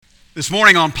This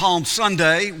morning on Palm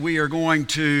Sunday, we are going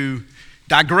to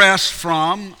digress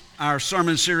from our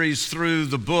sermon series through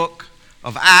the book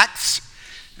of Acts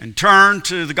and turn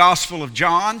to the Gospel of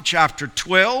John, chapter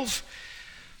 12,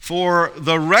 for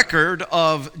the record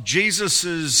of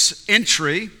Jesus'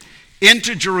 entry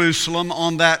into Jerusalem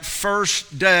on that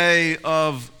first day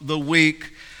of the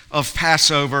week of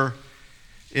Passover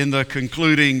in the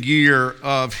concluding year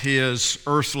of his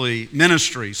earthly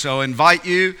ministry. So I invite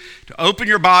you to open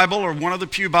your Bible or one of the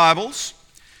pew Bibles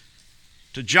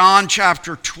to John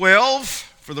chapter 12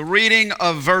 for the reading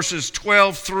of verses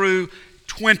 12 through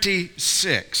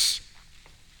 26.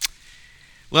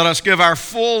 Let us give our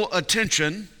full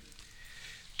attention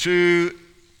to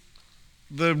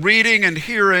the reading and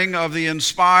hearing of the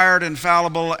inspired,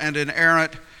 infallible, and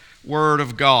inerrant Word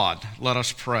of God. Let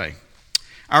us pray.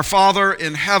 Our Father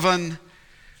in heaven,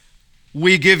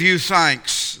 we give you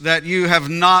thanks that you have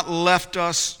not left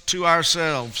us to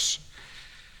ourselves,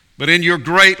 but in your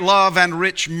great love and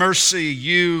rich mercy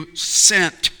you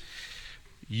sent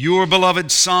your beloved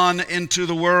Son into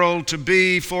the world to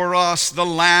be for us the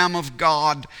Lamb of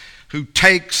God who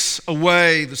takes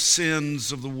away the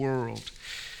sins of the world.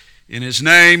 In his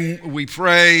name, we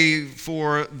pray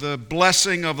for the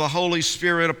blessing of the Holy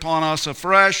Spirit upon us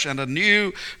afresh and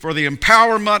anew, for the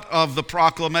empowerment of the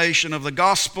proclamation of the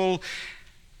gospel,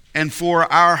 and for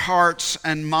our hearts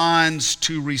and minds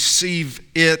to receive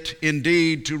it,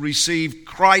 indeed, to receive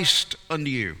Christ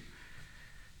anew,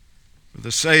 for the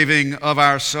saving of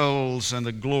our souls and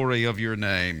the glory of your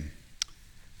name.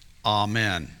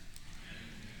 Amen.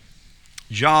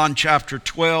 John chapter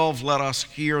 12, let us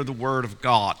hear the word of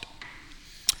God.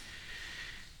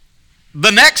 The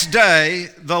next day,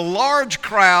 the large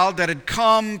crowd that had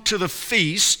come to the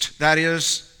feast, that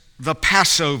is, the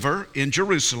Passover in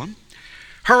Jerusalem,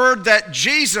 heard that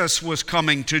Jesus was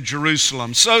coming to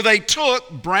Jerusalem. So they took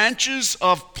branches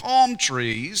of palm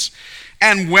trees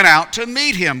and went out to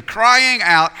meet him, crying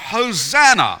out,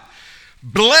 "Hosanna!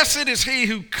 Blessed is he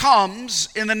who comes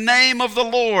in the name of the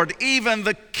Lord, even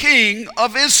the King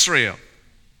of Israel."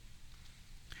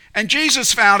 And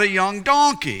Jesus found a young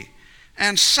donkey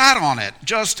and sat on it,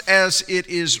 just as it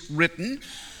is written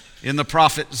in the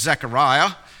prophet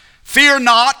Zechariah, "Fear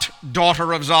not,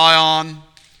 daughter of Zion.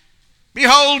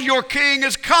 Behold, your king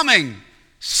is coming,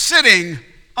 sitting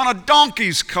on a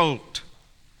donkey's colt."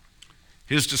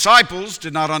 His disciples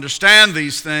did not understand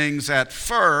these things at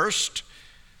first,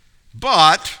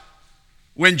 but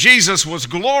when Jesus was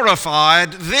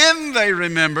glorified, then they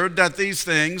remembered that these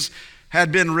things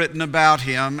had been written about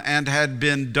him and had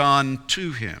been done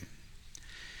to him.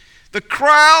 The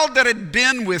crowd that had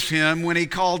been with him when he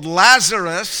called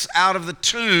Lazarus out of the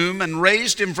tomb and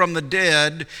raised him from the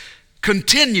dead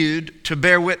continued to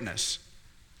bear witness.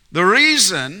 The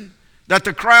reason that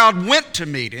the crowd went to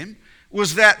meet him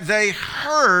was that they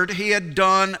heard he had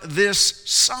done this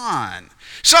sign.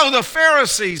 So the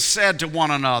Pharisees said to one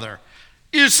another,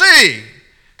 "You see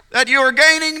that you are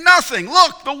gaining nothing.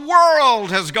 Look, the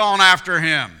world has gone after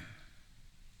him."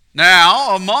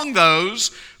 Now, among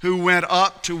those who went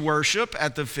up to worship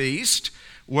at the feast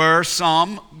were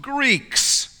some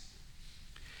Greeks.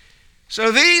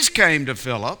 So these came to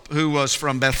Philip, who was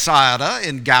from Bethsaida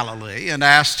in Galilee, and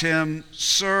asked him,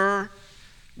 "Sir,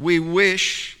 we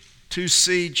wish to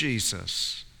see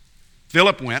Jesus."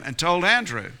 Philip went and told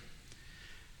Andrew.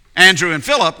 Andrew and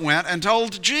Philip went and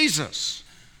told Jesus.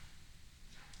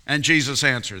 And Jesus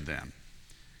answered them,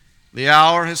 "The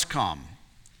hour has come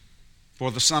for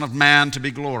the Son of Man to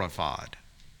be glorified.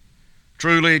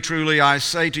 Truly, truly, I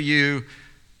say to you,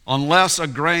 unless a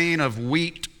grain of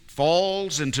wheat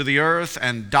falls into the earth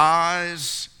and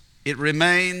dies, it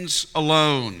remains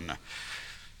alone.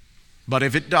 But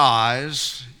if it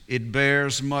dies, it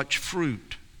bears much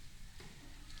fruit.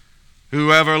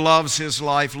 Whoever loves his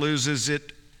life loses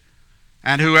it,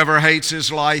 and whoever hates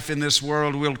his life in this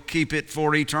world will keep it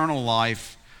for eternal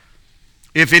life.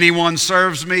 If anyone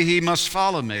serves me, he must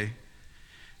follow me.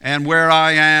 And where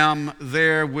I am,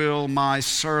 there will my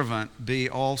servant be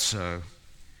also.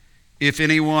 If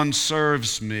anyone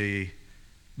serves me,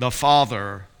 the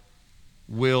Father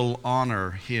will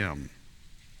honor him.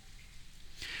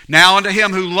 Now unto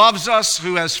him who loves us,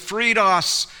 who has freed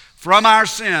us from our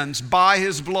sins by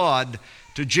his blood,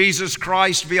 to Jesus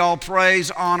Christ be all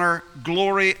praise, honor,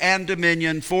 glory, and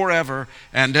dominion forever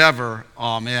and ever.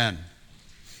 Amen.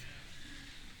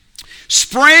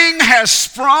 Spring has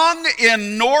sprung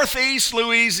in northeast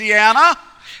Louisiana,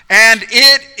 and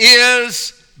it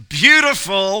is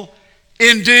beautiful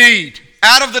indeed.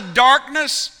 Out of the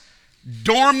darkness,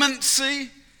 dormancy,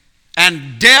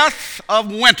 and death of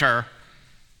winter,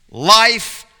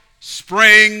 life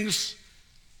springs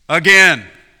again.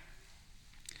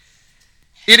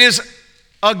 It is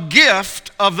a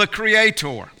gift of the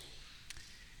Creator.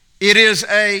 It is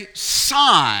a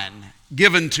sign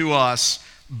given to us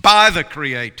by the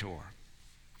Creator.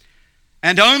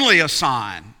 And only a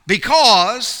sign,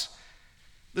 because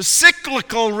the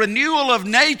cyclical renewal of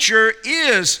nature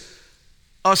is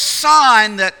a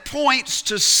sign that points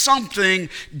to something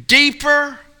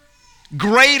deeper,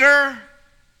 greater,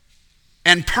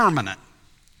 and permanent,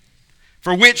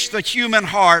 for which the human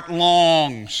heart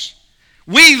longs.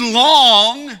 We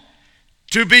long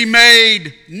to be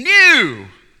made new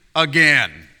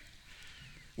again.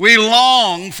 We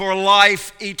long for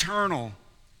life eternal,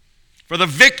 for the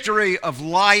victory of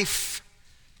life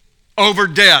over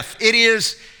death. It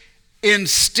is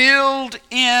instilled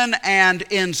in and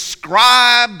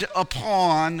inscribed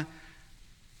upon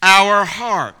our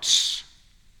hearts.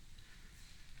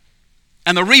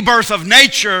 And the rebirth of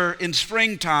nature in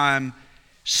springtime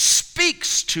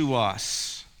speaks to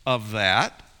us of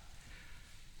that,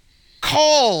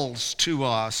 calls to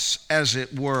us, as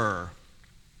it were.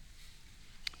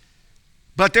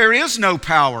 But there is no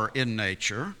power in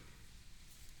nature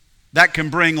that can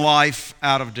bring life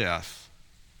out of death.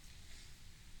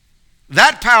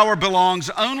 That power belongs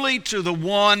only to the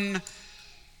one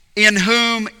in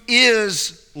whom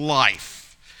is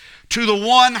life, to the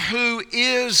one who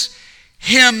is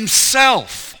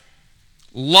himself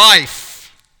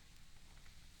life,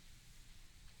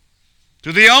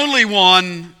 to the only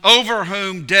one over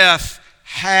whom death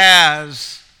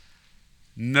has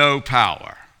no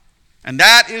power. And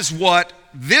that is what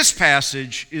this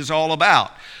passage is all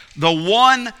about. The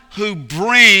one who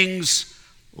brings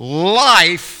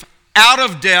life out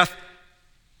of death.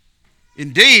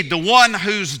 Indeed, the one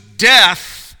whose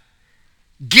death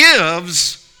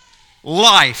gives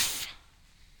life.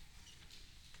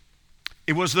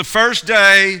 It was the first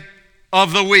day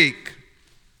of the week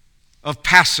of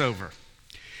Passover.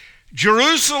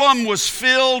 Jerusalem was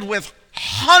filled with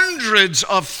hundreds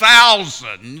of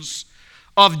thousands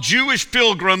of Jewish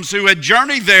pilgrims who had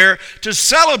journeyed there to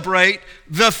celebrate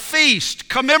the feast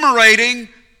commemorating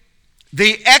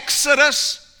the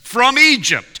Exodus from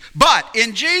Egypt. But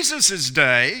in Jesus'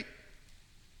 day,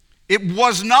 it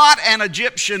was not an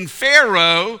Egyptian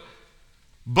Pharaoh,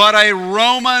 but a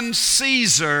Roman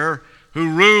Caesar who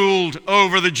ruled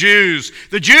over the Jews.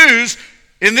 The Jews,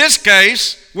 in this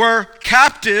case, were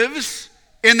captives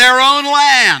in their own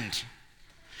land.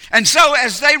 And so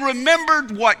as they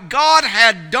remembered what God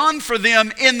had done for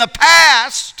them in the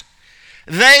past,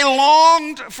 they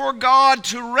longed for God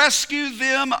to rescue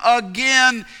them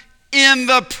again in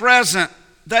the present.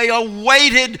 They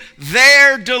awaited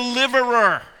their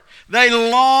deliverer. They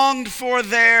longed for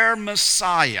their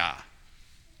Messiah.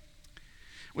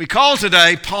 We call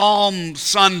today Palm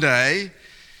Sunday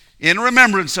in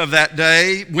remembrance of that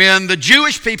day when the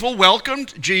Jewish people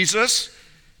welcomed Jesus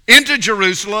into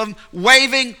Jerusalem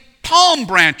waving palm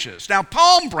branches. Now,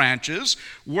 palm branches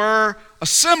were a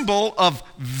symbol of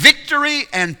victory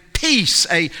and peace,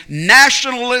 a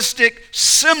nationalistic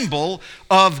symbol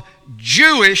of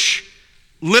Jewish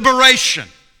liberation,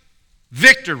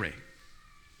 victory.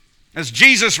 As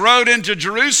Jesus rode into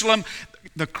Jerusalem,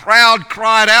 the crowd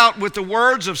cried out with the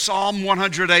words of Psalm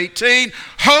 118,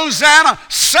 "Hosanna,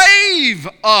 save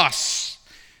us!"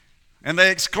 And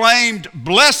they exclaimed,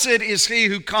 "Blessed is he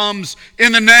who comes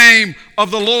in the name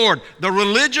of the Lord." The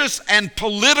religious and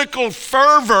political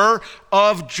fervor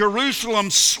of Jerusalem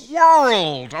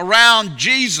swirled around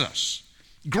Jesus.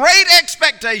 Great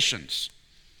expectations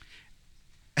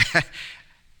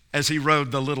as he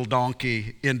rode the little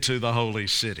donkey into the holy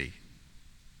city.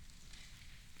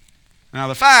 Now,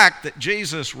 the fact that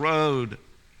Jesus rode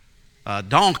a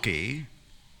donkey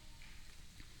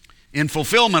in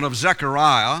fulfillment of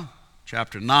Zechariah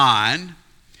chapter 9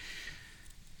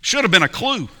 should have been a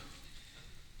clue.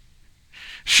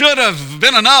 Should have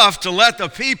been enough to let the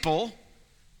people,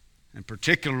 and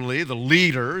particularly the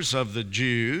leaders of the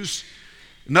Jews,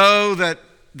 know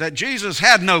that Jesus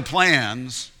had no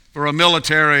plans for a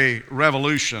military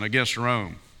revolution against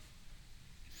Rome.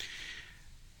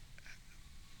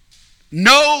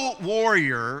 No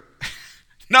warrior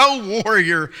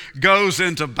goes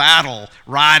into battle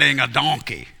riding a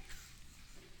donkey.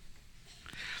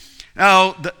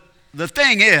 Now, the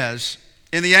thing is,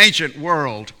 in the ancient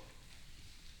world,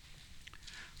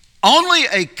 only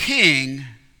a king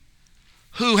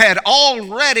who had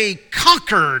already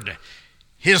conquered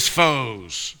his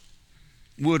foes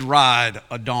would ride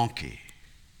a donkey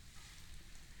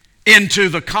into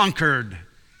the conquered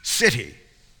city,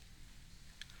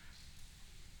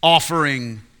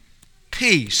 offering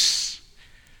peace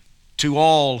to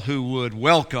all who would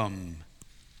welcome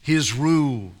his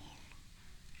rule.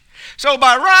 So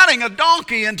by riding a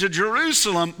donkey into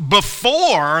Jerusalem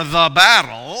before the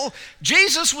battle,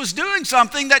 Jesus was doing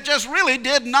something that just really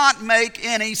did not make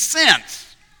any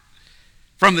sense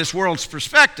from this world's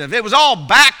perspective. It was all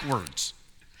backwards.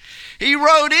 He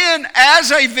rode in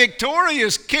as a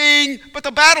victorious king, but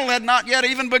the battle had not yet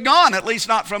even begun, at least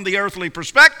not from the earthly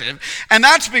perspective. And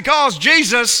that's because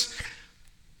Jesus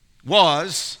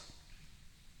was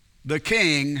the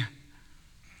king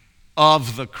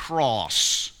of the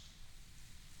cross.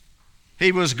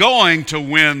 He was going to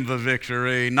win the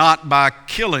victory, not by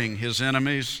killing his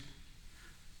enemies,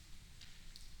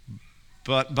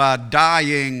 but by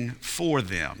dying for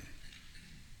them.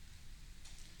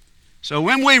 So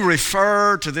when we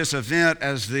refer to this event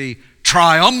as the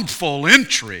triumphal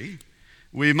entry,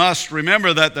 we must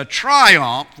remember that the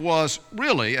triumph was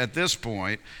really, at this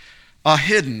point, a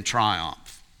hidden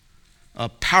triumph, a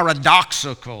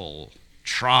paradoxical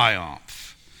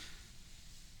triumph.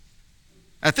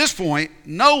 At this point,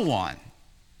 no one,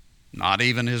 not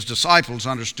even his disciples,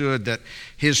 understood that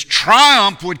his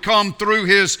triumph would come through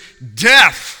his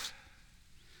death,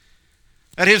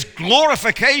 that his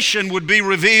glorification would be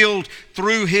revealed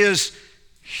through his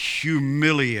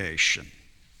humiliation.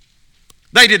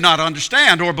 They did not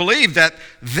understand or believe that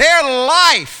their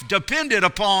life depended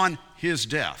upon his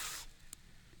death,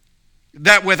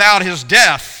 that without his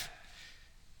death,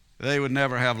 they would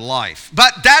never have life.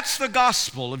 But that's the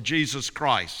gospel of Jesus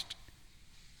Christ.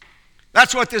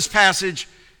 That's what this passage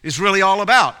is really all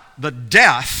about. The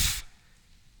death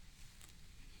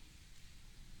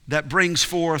that brings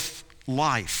forth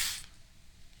life.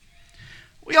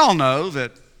 We all know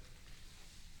that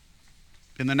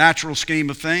in the natural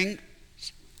scheme of things,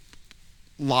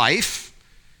 life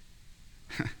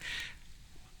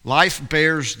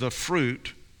bears the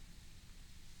fruit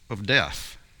of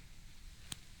death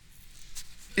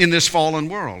in this fallen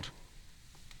world.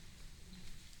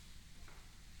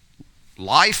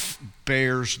 Life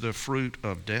bears the fruit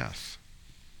of death.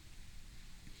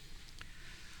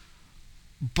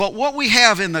 But what we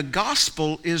have in the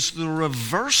gospel is the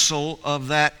reversal of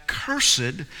that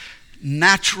cursed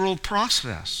natural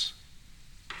process.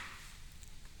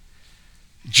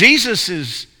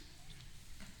 Jesus'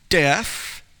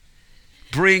 death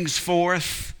brings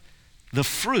forth the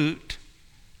fruit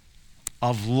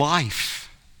of life.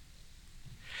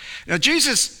 Now,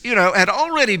 Jesus, had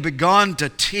already begun to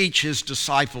teach his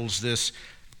disciples this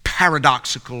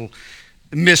paradoxical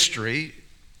mystery.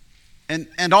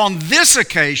 And on this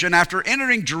occasion, after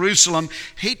entering Jerusalem,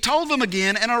 he told them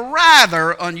again in a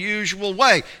rather unusual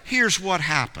way. Here's what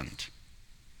happened.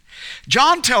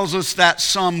 John tells us that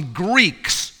some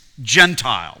Greeks,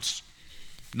 Gentiles,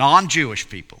 non-Jewish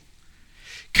people,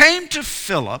 came to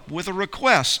Philip with a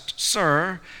request.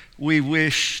 Sir, we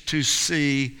wish to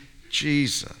see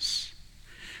Jesus.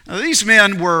 Now, these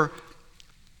men were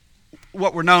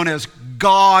what were known as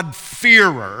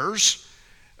God-fearers,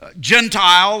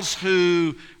 Gentiles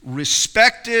who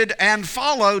respected and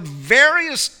followed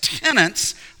various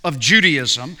tenets of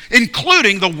Judaism,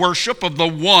 including the worship of the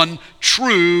one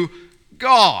true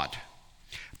God.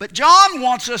 But John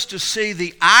wants us to see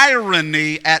the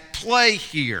irony at play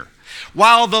here.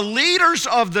 While the leaders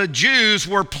of the Jews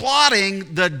were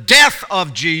plotting the death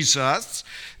of Jesus,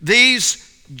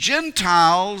 these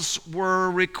Gentiles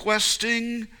were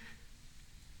requesting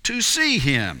to see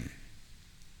him,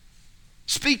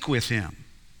 speak with him.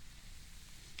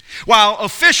 While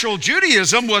official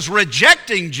Judaism was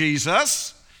rejecting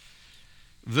Jesus,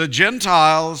 the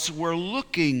Gentiles were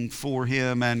looking for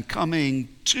him and coming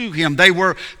to him. They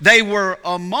were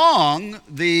among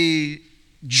the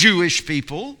Jewish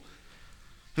people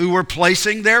who were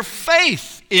placing their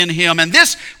faith in him. And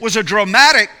this was a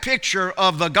dramatic picture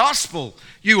of the gospel,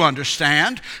 you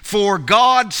understand. For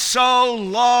God so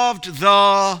loved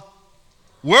the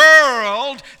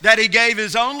world that he gave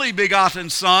his only begotten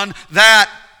Son,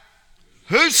 that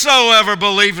whosoever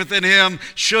believeth in him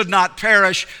should not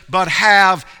perish, but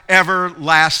have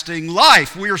everlasting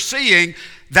life. We're seeing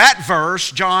that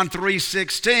verse, John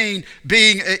 3:16,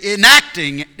 being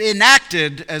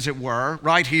enacted, as it were,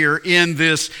 right here in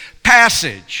this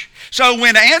passage. So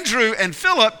when Andrew and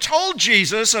Philip told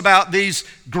Jesus about these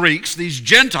Greeks, these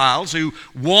Gentiles who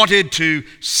wanted to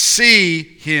see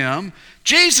him,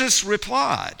 Jesus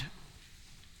replied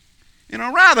in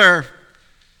a rather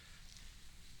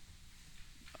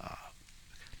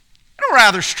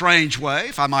strange way,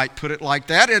 if I might put it like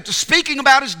that, speaking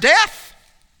about his death.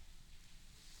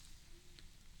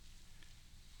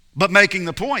 But making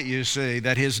the point, you see,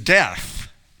 that his death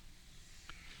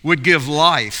would give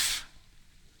life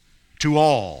to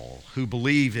all who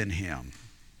believe in him.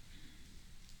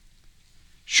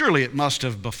 Surely it must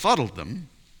have befuddled them.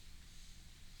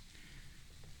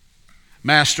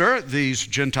 Master, these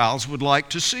Gentiles would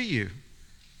like to see you.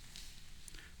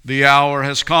 The hour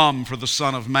has come for the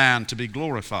Son of Man to be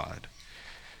glorified.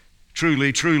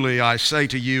 Truly, truly, I say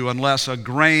to you, unless a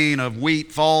grain of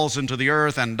wheat falls into the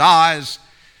earth and dies,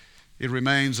 it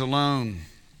remains alone.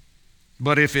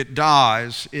 But if it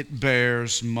dies, it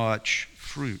bears much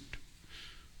fruit.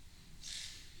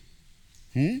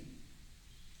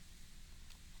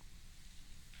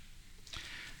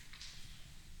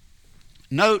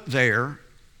 Note there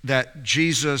that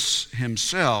Jesus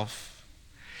himself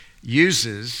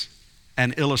uses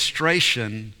an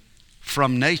illustration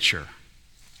from nature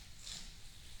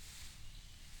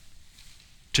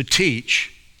to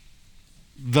teach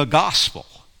the gospel.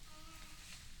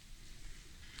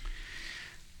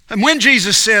 And when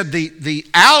Jesus said the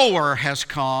hour has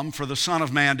come for the Son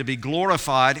of Man to be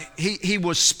glorified, he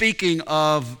was speaking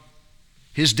of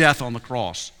his death on the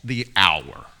cross. The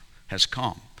hour has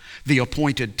come, the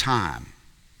appointed time.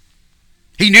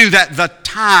 He knew that the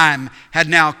time had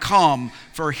now come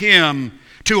for him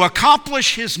to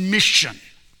accomplish his mission,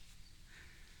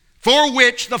 for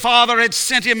which the Father had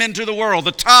sent him into the world.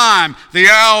 The time, the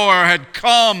hour had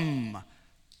come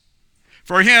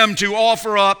for him to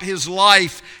offer up his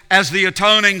life as the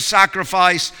atoning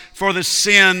sacrifice for the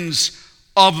sins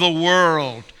of the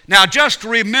world. Now, just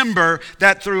remember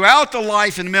that throughout the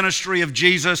life and ministry of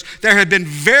Jesus, there had been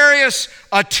various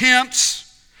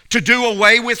attempts to do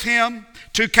away with him,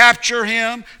 to capture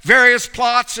him, various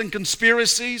plots and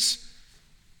conspiracies,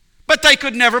 but they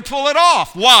could never pull it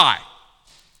off. Why?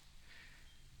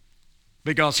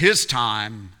 Because his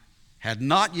time had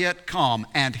not yet come,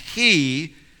 and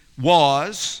he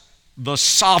was the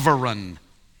sovereign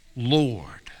Lord.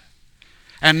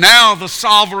 And now the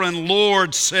sovereign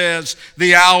Lord says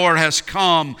the hour has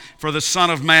come for the Son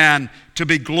of Man to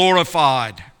be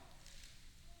glorified.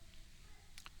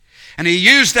 And he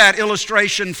used that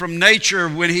illustration from nature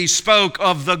when he spoke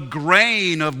of the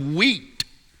grain of wheat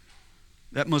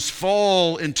that must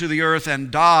fall into the earth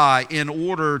and die in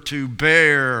order to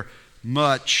bear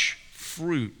much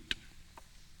fruit.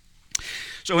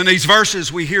 So in these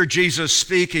verses, we hear Jesus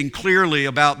speaking clearly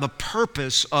about the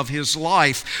purpose of his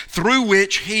life, through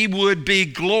which he would be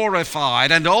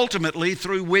glorified, and ultimately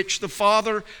through which the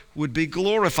Father would be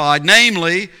glorified,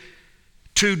 namely,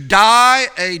 to die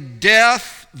a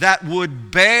death that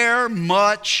would bear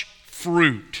much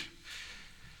fruit.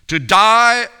 To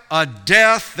die a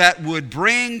death that would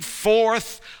bring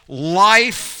forth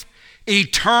life,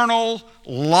 eternal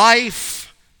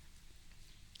life,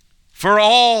 for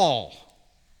all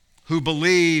who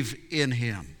believe in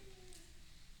him.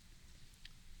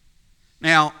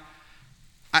 Now,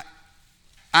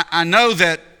 I know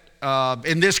that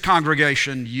in this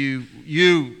congregation you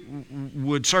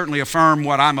would certainly affirm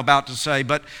what I'm about to say,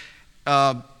 but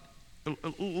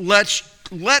let's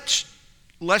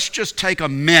just take a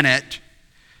minute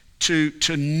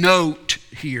to note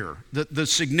here the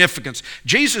significance.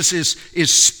 Jesus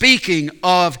is speaking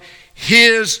of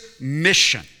his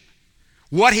mission,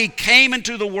 what he came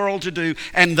into the world to do,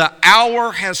 and the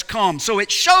hour has come. So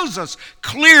it shows us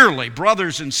clearly,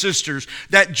 brothers and sisters,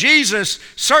 that Jesus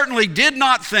certainly did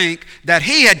not think that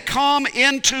he had come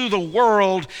into the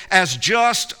world as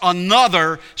just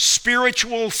another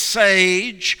spiritual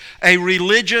sage, a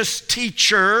religious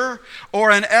teacher,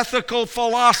 or an ethical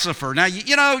philosopher. Now,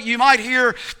 you might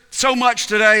hear so much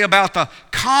today about the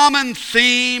common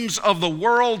themes of the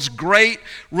world's great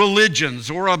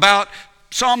religions, or about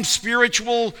some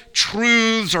spiritual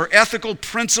truths or ethical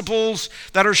principles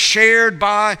that are shared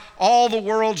by all the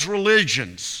world's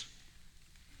religions.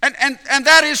 And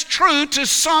that is true to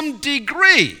some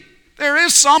degree. There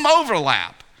is some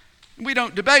overlap. We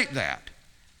don't debate that.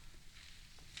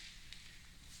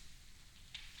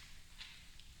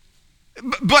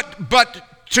 But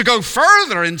to go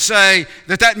further and say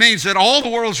that means that all the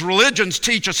world's religions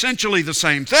teach essentially the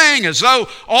same thing, as though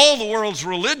all the world's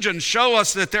religions show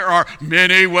us that there are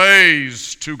many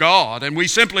ways to God, and we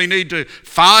simply need to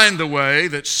find the way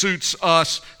that suits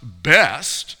us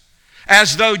best,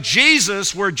 as though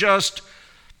Jesus were just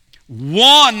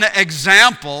one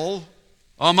example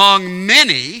among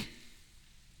many.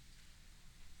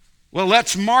 Well,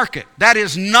 let's mark it. That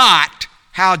is not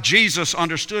how Jesus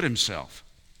understood himself.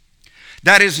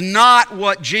 That is not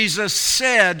what Jesus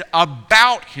said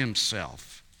about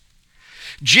himself.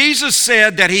 Jesus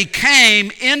said that he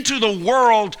came into the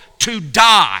world to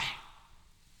die.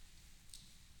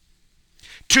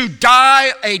 To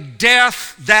die a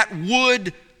death that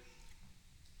would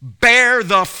bear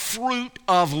the fruit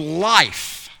of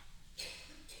life.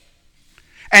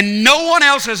 And no one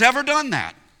else has ever done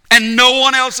that. And no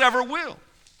one else ever will.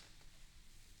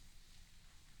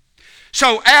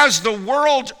 So as the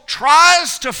world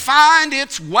tries to find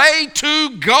its way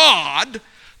to God,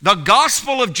 the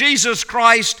gospel of Jesus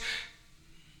Christ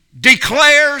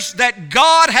declares that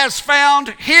God has found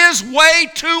His way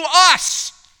to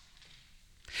us.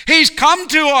 He's come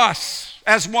to us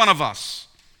as one of us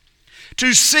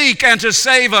to seek and to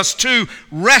save us, to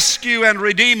rescue and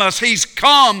redeem us. He's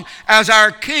come as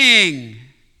our King,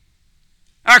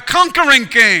 our conquering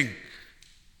King,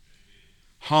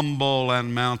 humble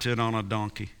and mounted on a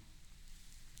donkey.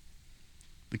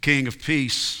 The King of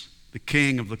peace, the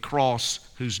King of the cross,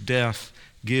 whose death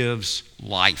gives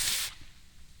life.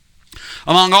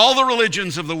 Among all the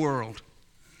religions of the world,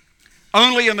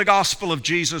 only in the gospel of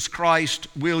Jesus Christ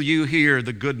will you hear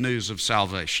the good news of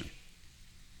salvation.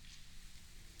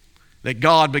 That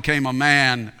God became a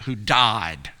man who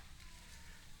died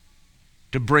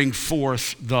to bring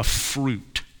forth the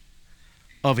fruit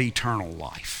of eternal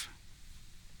life.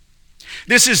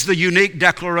 This is the unique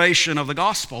declaration of the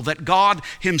gospel, that God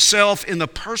Himself, in the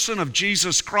person of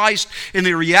Jesus Christ, in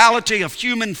the reality of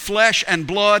human flesh and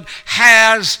blood,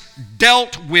 has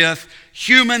dealt with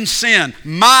human sin,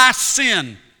 my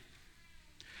sin.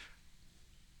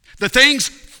 The things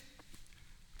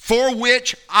for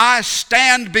which I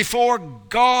stand before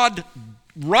God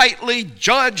rightly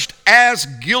judged as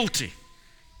guilty.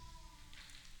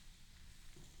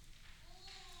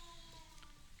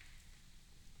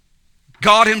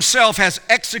 God Himself has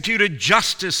executed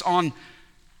justice on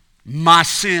my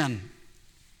sin.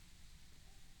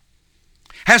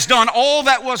 Has done all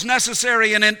that was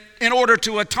necessary in order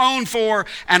to atone for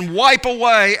and wipe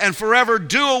away and forever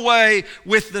do away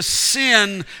with the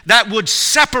sin that would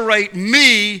separate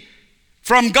me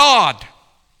from God.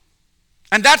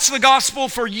 And that's the gospel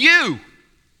for you.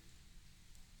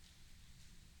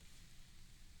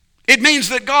 It means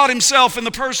that God Himself, in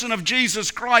the person of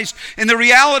Jesus Christ, in the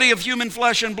reality of human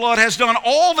flesh and blood, has done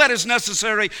all that is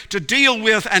necessary to deal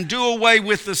with and do away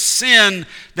with the sin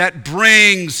that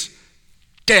brings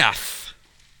death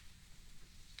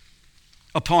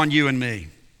upon you and me.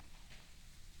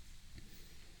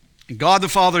 And God the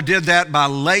Father did that by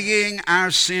laying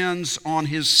our sins on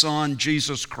His Son,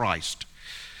 Jesus Christ,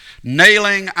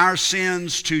 nailing our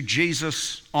sins to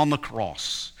Jesus on the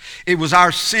cross. It was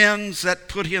our sins that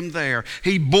put Him there.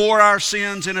 He bore our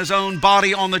sins in His own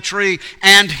body on the tree,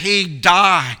 and He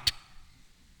died.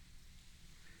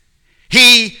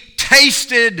 He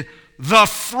tasted the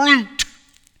fruit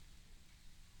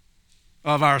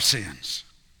of our sins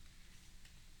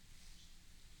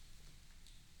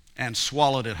and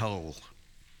swallowed it whole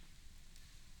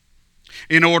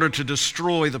in order to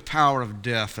destroy the power of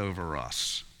death over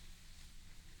us.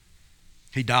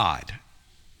 He died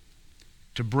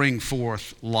to bring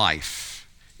forth life.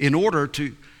 He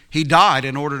died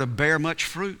in order to bear much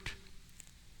fruit,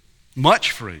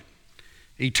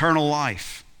 eternal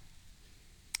life,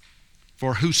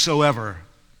 for whosoever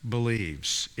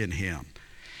believes in Him.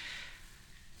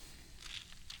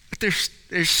 But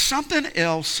there's something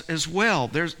else as well.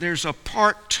 There's a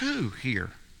part 2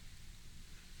 here.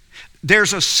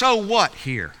 There's a so what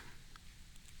here.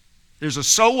 There's a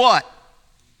so what.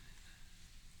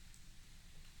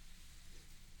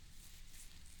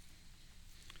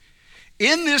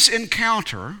 In this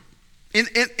encounter,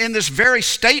 in this very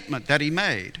statement that He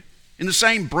made, in the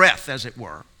same breath as it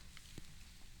were,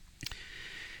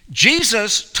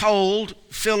 Jesus told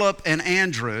Philip and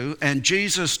Andrew, and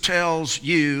Jesus tells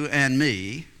you and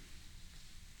me,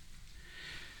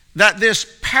 that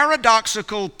this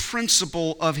paradoxical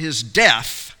principle of His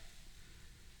death,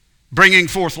 bringing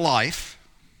forth life,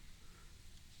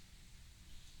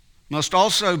 must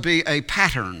also be a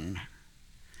pattern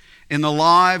in the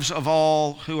lives of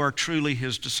all who are truly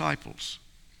His disciples.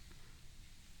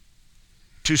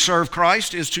 To serve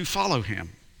Christ is to follow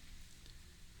Him.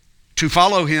 To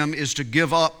follow Him is to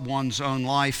give up one's own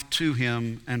life to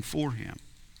Him and for Him.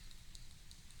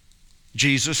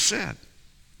 Jesus said,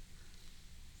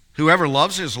 "Whoever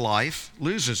loves his life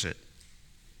loses it.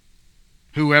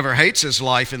 Whoever hates his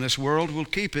life in this world will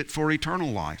keep it for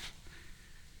eternal life.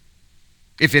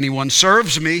 If anyone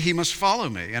serves me, he must follow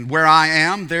me, and where I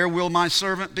am, there will my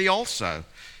servant be also.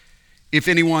 If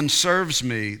anyone serves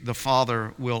me, the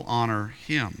Father will honor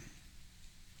him."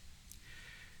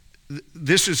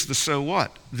 This is the so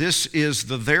what. This is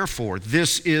the therefore.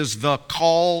 This is the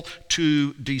call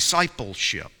to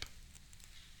discipleship.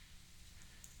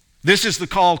 This is the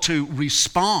call to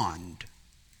respond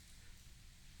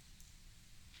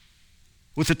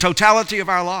with the totality of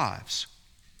our lives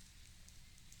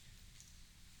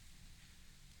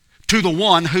to the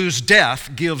one whose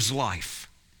death gives life.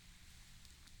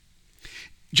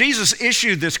 Jesus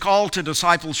issued this call to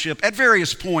discipleship at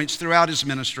various points throughout his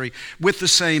ministry with the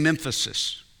same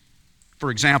emphasis.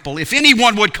 For example, if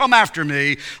anyone would come after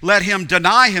me, let him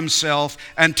deny himself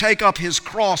and take up his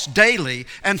cross daily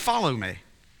and follow me.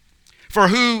 For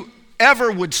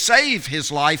whoever would save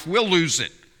his life will lose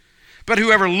it, but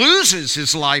whoever loses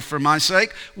his life for my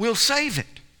sake will save it.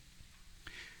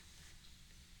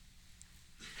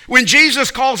 When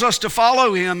Jesus calls us to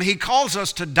follow him, he calls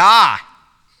us to die.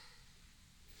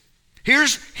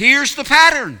 Here's the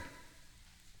pattern.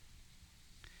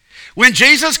 When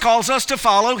Jesus calls us to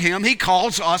follow him, he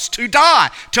calls us to die,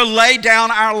 to lay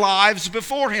down our lives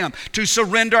before him, to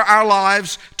surrender our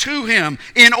lives to him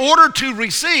in order to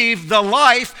receive the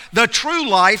life, the true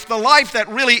life, the life that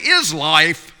really is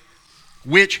life,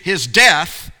 which his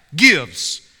death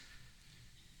gives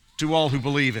to all who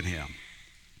believe in him.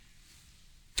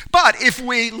 But if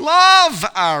we love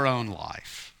our own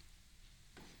life,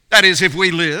 that is, if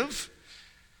we live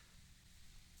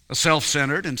a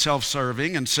self-centered and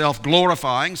self-serving and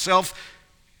self-glorifying, self-seeking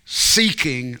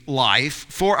life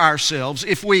for ourselves,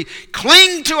 if we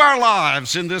cling to our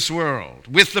lives in this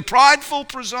world with the prideful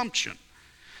presumption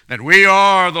that we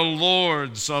are the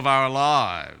lords of our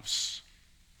lives,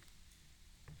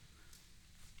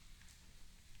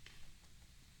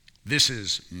 this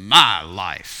is my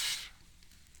life,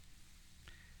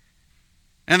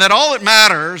 and that all that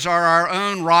matters are our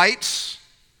own rights,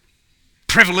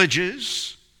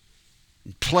 privileges,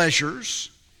 and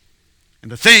pleasures,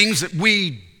 and the things that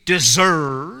we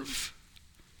deserve,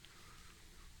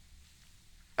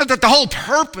 and that the whole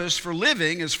purpose for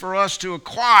living is for us to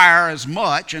acquire as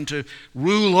much and to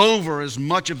rule over as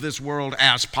much of this world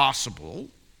as possible,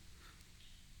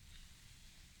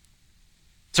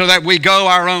 so that we go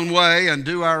our own way and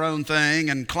do our own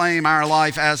thing and claim our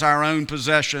life as our own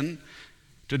possession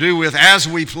to do with as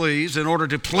we please in order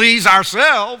to please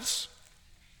ourselves.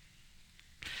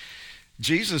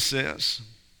 Jesus says,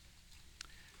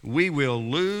 we will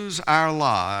lose our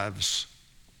lives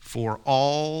for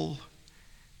all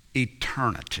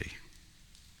eternity.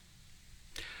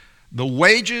 The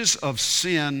wages of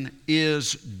sin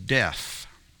is death.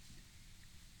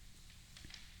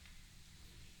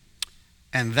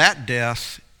 And that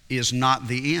death is not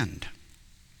the end.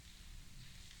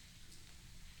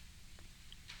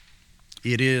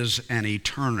 It is an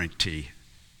eternity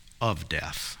of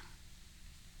death.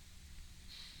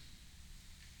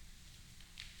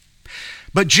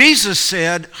 But Jesus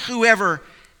said, whoever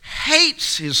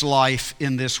hates his life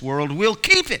in this world will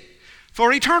keep it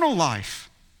for eternal life.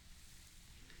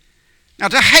 Now,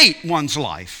 to hate one's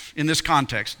life in this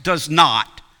context does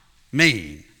not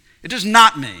mean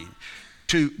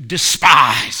to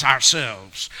despise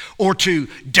ourselves or to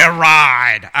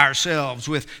deride ourselves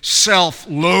with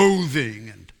self-loathing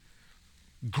and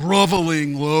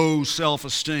groveling low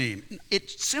self-esteem. It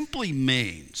simply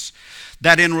means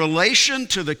that in relation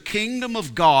to the kingdom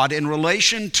of God, in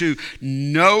relation to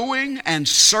knowing and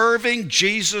serving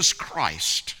Jesus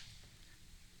Christ,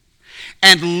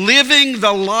 and living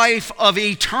the life of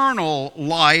eternal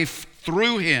life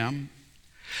through him,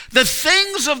 the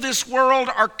things of this world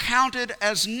are counted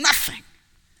as nothing.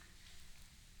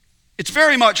 It's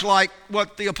very much like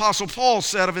what the Apostle Paul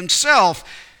said of himself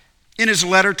in his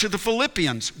letter to the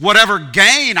Philippians. Whatever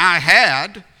gain I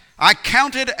had, I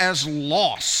counted as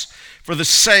loss for the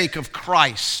sake of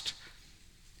Christ,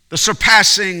 the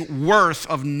surpassing worth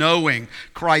of knowing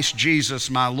Christ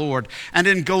Jesus my Lord. And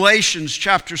in Galatians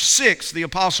chapter 6, the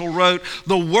apostle wrote,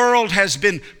 the world has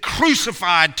been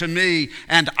crucified to me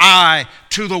and I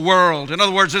to the world. In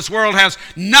other words, this world has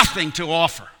nothing to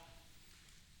offer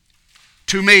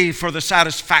to me for the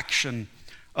satisfaction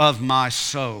of my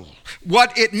soul.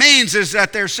 What it means is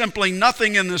that there's simply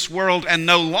nothing in this world and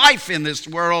no life in this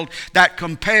world that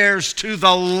compares to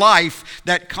the life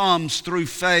that comes through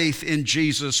faith in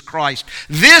Jesus Christ.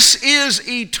 This is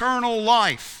eternal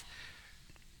life.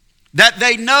 That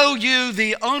they know you,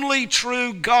 the only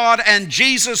true God, and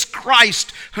Jesus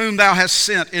Christ, whom thou hast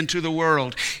sent into the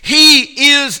world.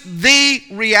 He is the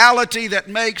reality that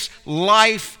makes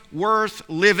life worth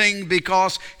living,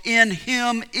 because in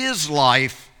him is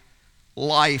life,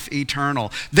 life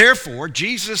eternal. Therefore,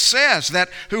 Jesus says that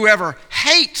whoever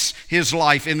hates his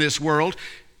life in this world,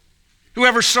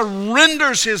 whoever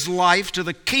surrenders his life to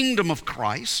the kingdom of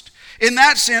Christ, in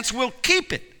that sense will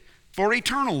keep it for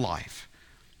eternal life.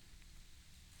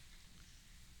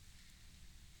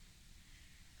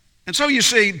 And so you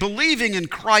see, believing in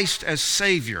Christ as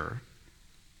Savior,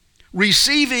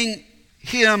 receiving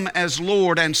him as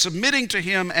Lord and submitting to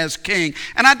him as King.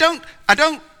 And I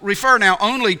don't refer now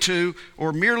only to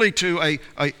or merely to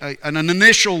an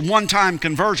initial one-time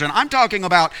conversion. I'm talking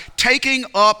about taking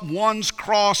up one's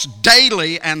cross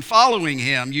daily and following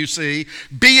him, you see.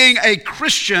 Being a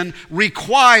Christian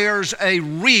requires a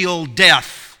real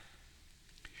death.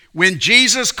 When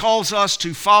Jesus calls us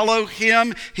to follow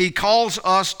him, he calls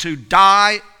us to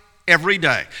die every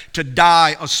day, to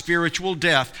die a spiritual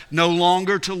death, no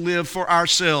longer to live for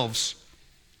ourselves.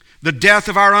 The death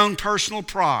of our own personal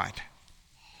pride.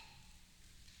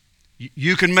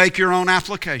 You can make your own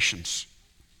applications.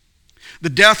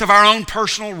 The death of our own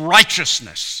personal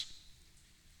righteousness.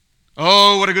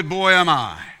 Oh, what a good boy am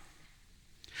I.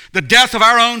 The death of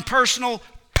our own personal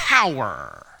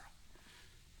power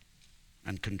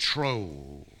and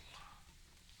control.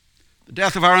 The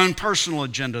death of our own personal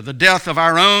agenda. The death of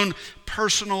our own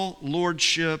personal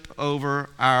lordship over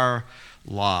our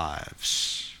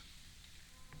lives.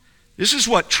 This is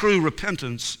what true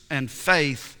repentance and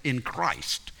faith in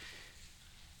Christ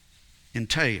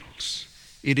entails.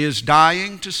 It is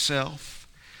dying to self,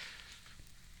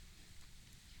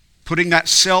 putting that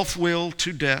self-will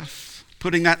to death,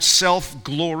 putting that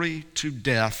self-glory to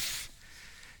death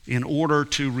in order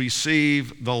to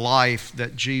receive the life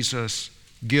that Jesus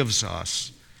gives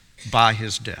us by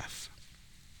his death.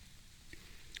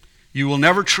 You will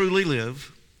never truly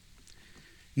live,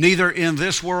 neither in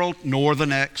this world nor the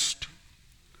next,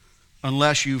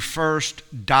 unless you first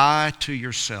die to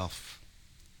yourself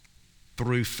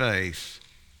through faith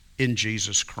in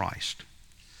Jesus Christ.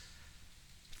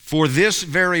 For this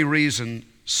very reason,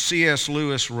 C.S.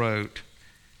 Lewis wrote,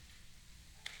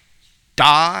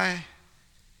 "Die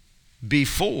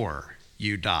before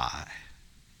you die.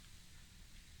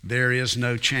 There is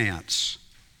no chance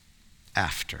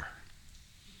after."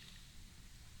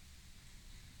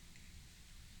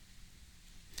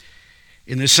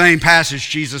 In the same passage,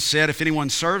 Jesus said, "If anyone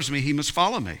serves me, he must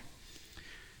follow me."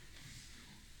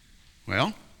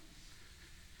 Well,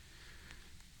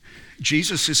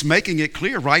 Jesus is making it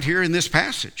clear right here in this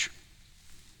passage.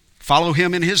 Follow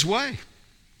him in his way.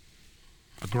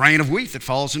 A grain of wheat that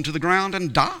falls into the ground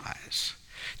and dies.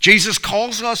 Jesus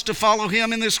calls us to follow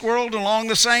him in this world along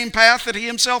the same path that he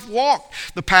himself walked,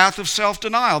 the path of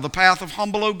self-denial, the path of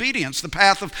humble obedience, the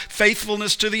path of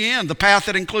faithfulness to the end, the path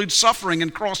that includes suffering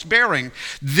and cross-bearing.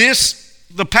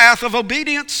 The path of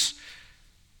obedience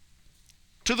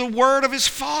to the word of his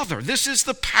Father. This is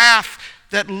the path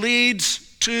that leads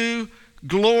to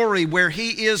glory, where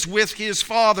he is with his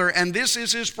Father, and this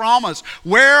is his promise.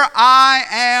 Where I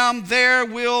am, there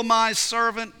will my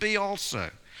servant be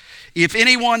also. If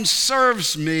anyone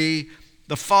serves me,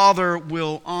 the Father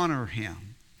will honor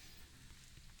him.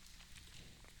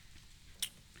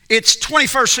 It's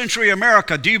 21st century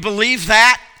America. Do you believe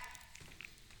that?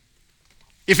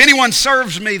 If anyone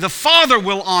serves me, the Father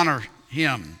will honor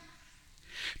him.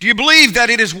 Do you believe that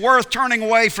it is worth turning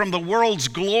away from the world's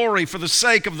glory for the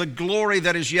sake of the glory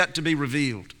that is yet to be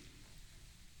revealed?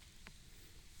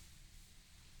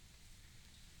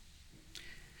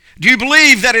 Do you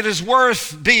believe that it is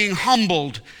worth being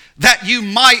humbled that you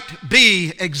might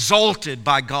be exalted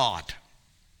by God?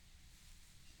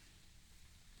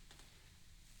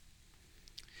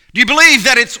 Do you believe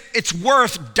that it's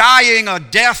worth dying a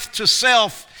death to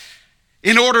self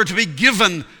in order to be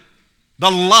given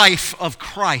the life of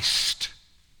Christ?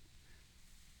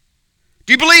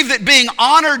 Do you believe that being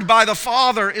honored by the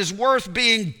Father is worth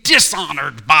being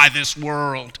dishonored by this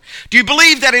world? Do you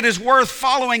believe that it is worth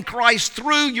following Christ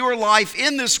through your life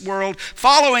in this world,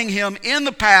 following him in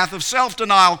the path of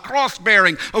self-denial,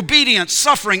 cross-bearing, obedience,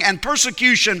 suffering, and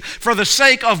persecution for the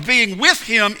sake of being with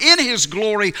him in his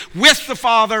glory with the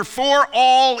Father for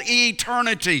all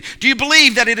eternity? Do you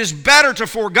believe that it is better to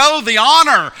forego the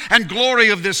honor and glory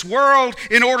of this world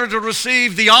in order to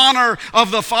receive the honor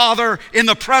of the Father in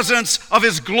the presence of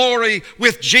his glory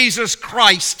with Jesus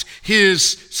Christ,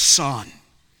 his Son?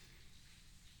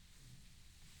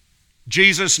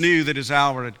 Jesus knew that his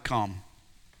hour had come.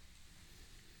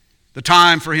 The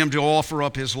time for him to offer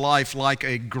up his life like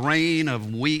a grain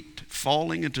of wheat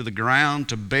falling into the ground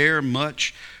to bear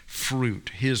much fruit.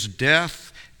 His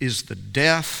death is the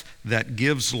death that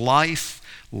gives life,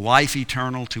 life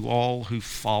eternal to all who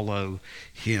follow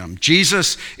him.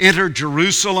 Jesus entered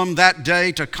Jerusalem that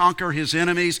day to conquer his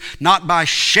enemies, not by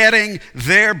shedding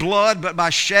their blood, but by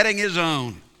shedding his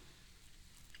own.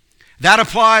 That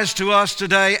applies to us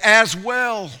today as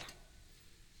well.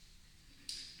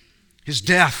 His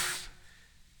death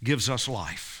gives us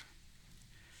life.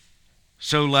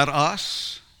 So let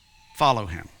us follow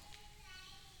him.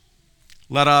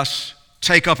 Let us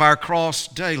take up our cross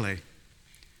daily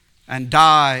and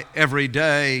die every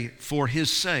day for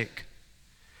his sake.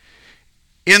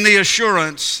 in the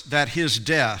assurance that his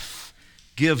death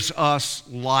gives us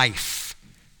life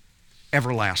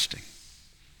everlasting.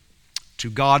 To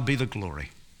God be the glory.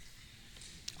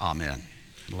 Amen.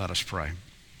 Let us pray.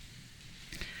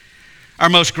 Our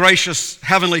most gracious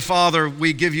Heavenly Father,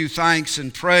 we give you thanks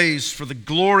and praise for the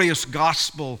glorious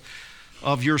gospel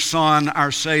of your Son,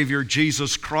 our Savior,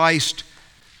 Jesus Christ,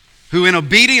 who in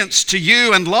obedience to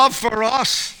you and love for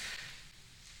us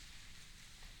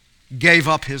gave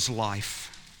up his life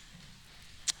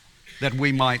that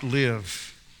we might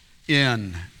live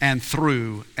in and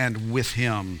through and with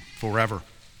him forever.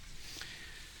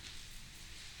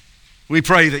 We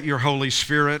pray that your Holy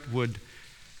Spirit would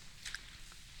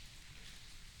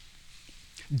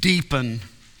deepen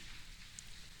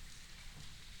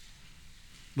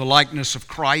the likeness of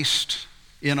Christ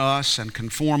in us and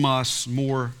conform us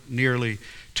more nearly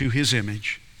to his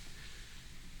image.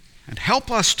 And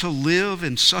help us to live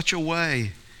in such a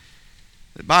way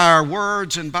that by our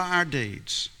words and by our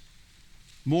deeds,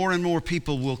 more and more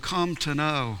people will come to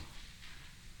know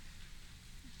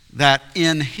that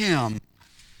in him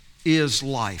is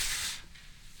life,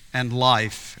 and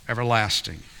life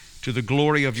everlasting. To the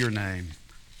glory of your name,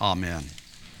 amen.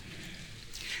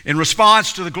 In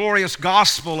response to the glorious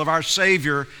gospel of our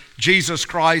Savior, Jesus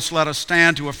Christ, let us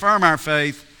stand to affirm our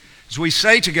faith as we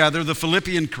say together the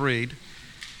Philippian Creed,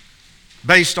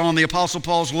 based on the Apostle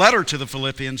Paul's letter to the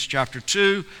Philippians, chapter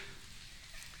 2.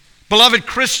 Beloved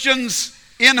Christians,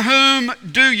 in whom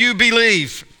do you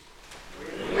believe?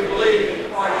 We believe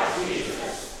in Christ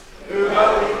Jesus, who